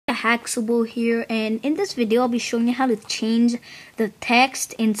Hackable here, and in this video I'll be showing you how to change the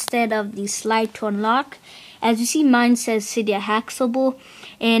text instead of the slide to unlock. As you see, mine says Cydia Hackable,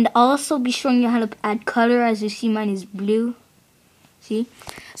 and I'll also be showing you how to add color. As you see, mine is blue. See?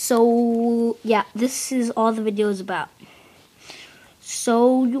 So yeah, this is all the video is about.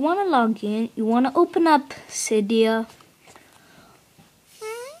 So you want to log in, you want to open up Cydia,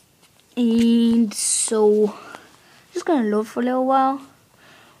 and so just gonna load for a little while.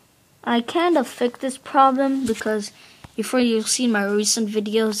 I kind of fixed this problem because before you'll see my recent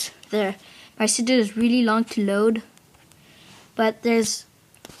videos there, my Cydia is really long to load, but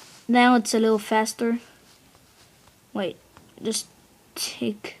now it's a little faster. Wait, just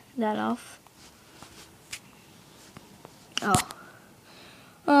take that off.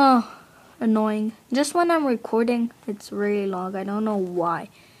 Oh, annoying. Just when I'm recording, it's really long. I don't know why.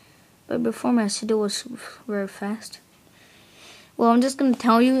 But before, my Cydia was very fast. Well, I'm just gonna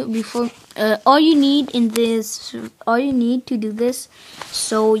tell you before. All you need to do this.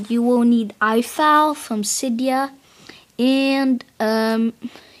 So you will need Ifile from Cydia, and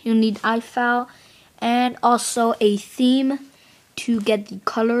you'll need Ifile, and also a theme to get the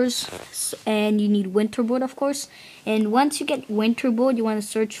colors, and you need Winterboard, of course. And once you get Winterboard, you want to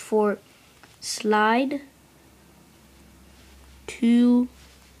search for slide to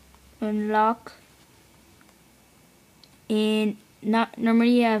unlock, and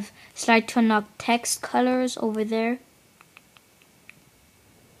normally you have slide to unlock text colors over there,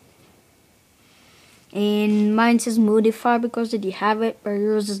 and mine says modify because you have it, but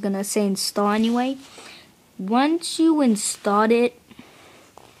yours is gonna say install anyway. Once you install it,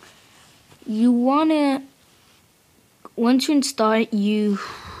 you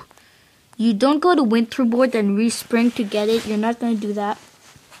don't go to Winterboard and respring to get it. You're not gonna do that.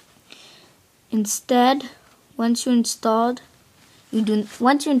 Instead, once you install, you do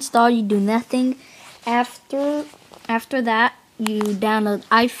nothing. After that, you download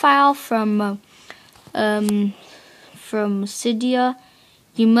Ifile from Cydia.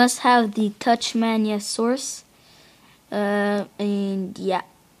 You must have the TouchMania source, and yeah.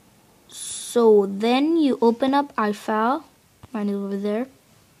 So then you open up Ifile. Mine is over there,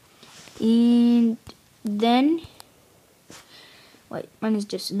 and then wait, mine is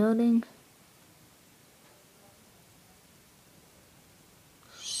just loading.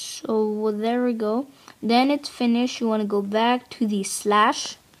 So there we go. Then it's finished. You want to go back to the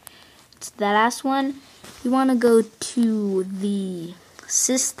slash. It's the last one. You want to go to the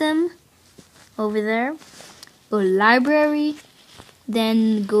system over there. Go to library.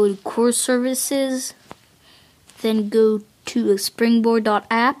 Then go to CoreServices. Then go to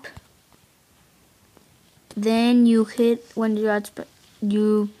Springboard.app. Then you hit when you're at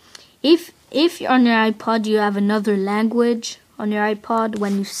if you're on your iPod, you have another language on your iPod.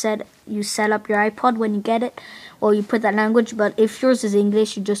 When you set up your iPod, when you get it, well, you put that language. But if yours is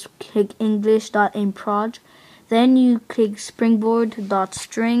English, you just click English.improj. Then you click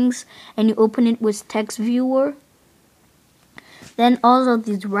Springboard.strings, and you open it with text viewer. Then all of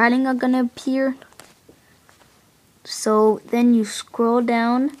these writing are gonna appear. So then you scroll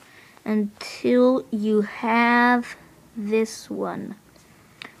down until you have this one,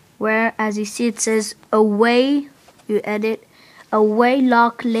 where, as you see, it says away. You edit away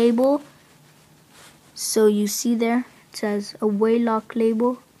lock label. So you see there, it says away lock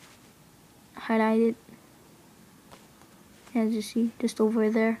label. Highlight it. As you see, just over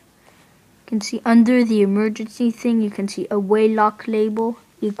there. You can see under the emergency thing, you can see away lock label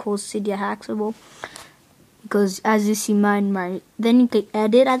equals Cydia Hackable. Because as you see, mine. Then you click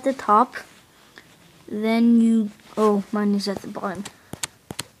edit at the top. Then mine is at the bottom.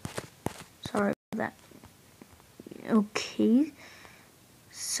 Sorry about that. Okay.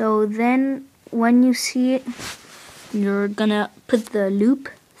 So then when you see it, you're gonna put the loop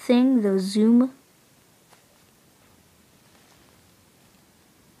thing, the zoom.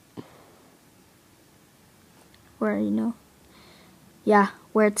 Where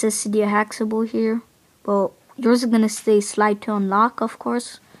where it says Cydia Hackable here. Well, yours is gonna stay slide to unlock, of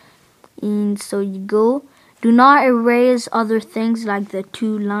course. And so you go. Do not erase other things like the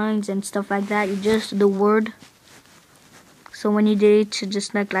 2 lines and stuff like that. You just the word. So when you delete, it should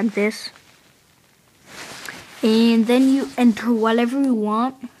just look like this. And then you enter whatever you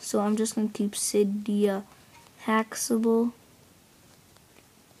want. So I'm just gonna keep Cydia Hackable.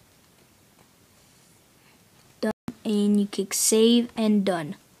 And you click save and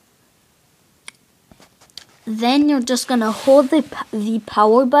done. Then you're just gonna hold the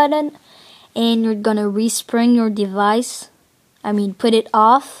power button, and you're gonna respring your device. Put it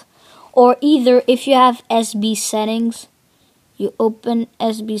off. Or either if you have SBsettings, you open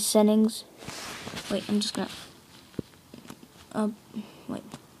SBsettings. Wait, I'm just gonna wait.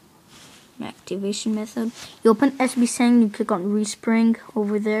 My activation method. You open SBsettings, you click on respring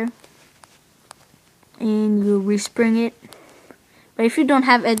over there, and you respring it. But if you don't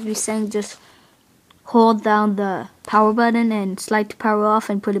have SBsettings, just hold down the power button and slide to power off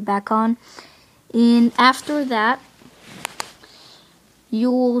and put it back on. And after that,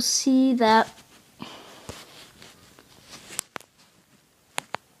 you will see that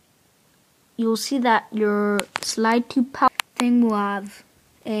your slide to power thing will have,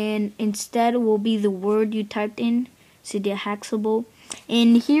 and instead will be the word you typed in, so the hackable.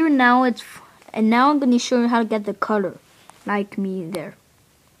 And here now now I'm going to show you how to get the color, like me there.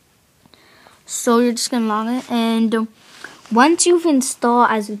 So you're just gonna log in, and once you've installed,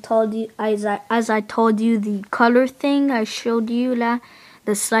 as I told you, the color thing I showed you,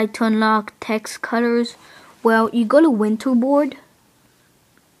 the slide to unlock text colors. Well, you go to Winterboard,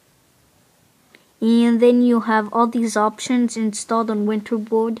 and then you have all these options installed on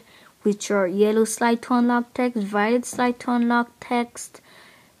Winterboard, which are yellow slide to unlock text, violet slide to unlock text,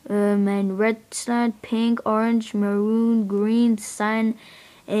 and red slide, pink, orange, maroon, green, cyan.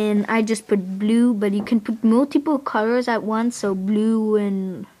 And I just put blue, but you can put multiple colors at once, so blue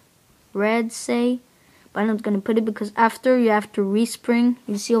and red, say. But I'm not going to put it because after you have to respring.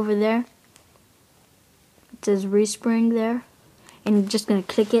 You see over there? It says respring there. And you're just going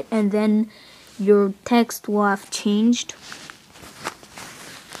to click it, and then your text will have changed.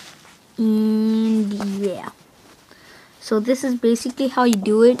 And yeah. So this is basically how you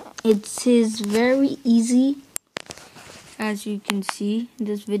do it. It is very easy, as you can see in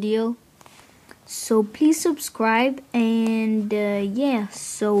this video. So please subscribe, and yeah,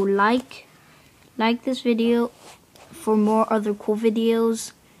 so like this video for more other cool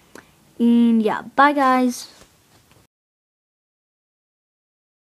videos. And yeah, bye guys.